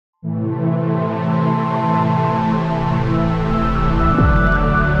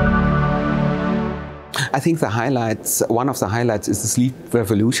I think one of the highlights is the Sleep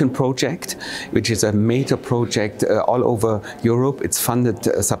Revolution project, which is a major project all over Europe. It's funded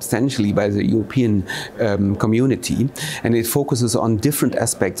substantially by the European community, and it focuses on different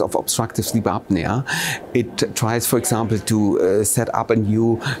aspects of obstructive sleep apnea. It tries, for example, to set up a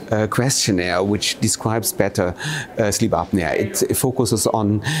new questionnaire which describes better sleep apnea. It focuses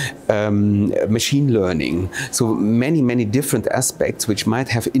on machine learning, so many different aspects which might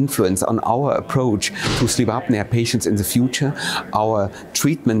have influence on our approach to sleep apnea patients in the future, our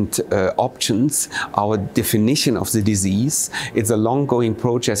treatment options, our definition of the disease. It's a long-going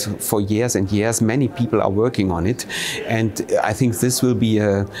process for years and years. Many people are working on it, and I think this will be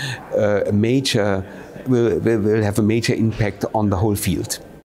will have a major impact on the whole field.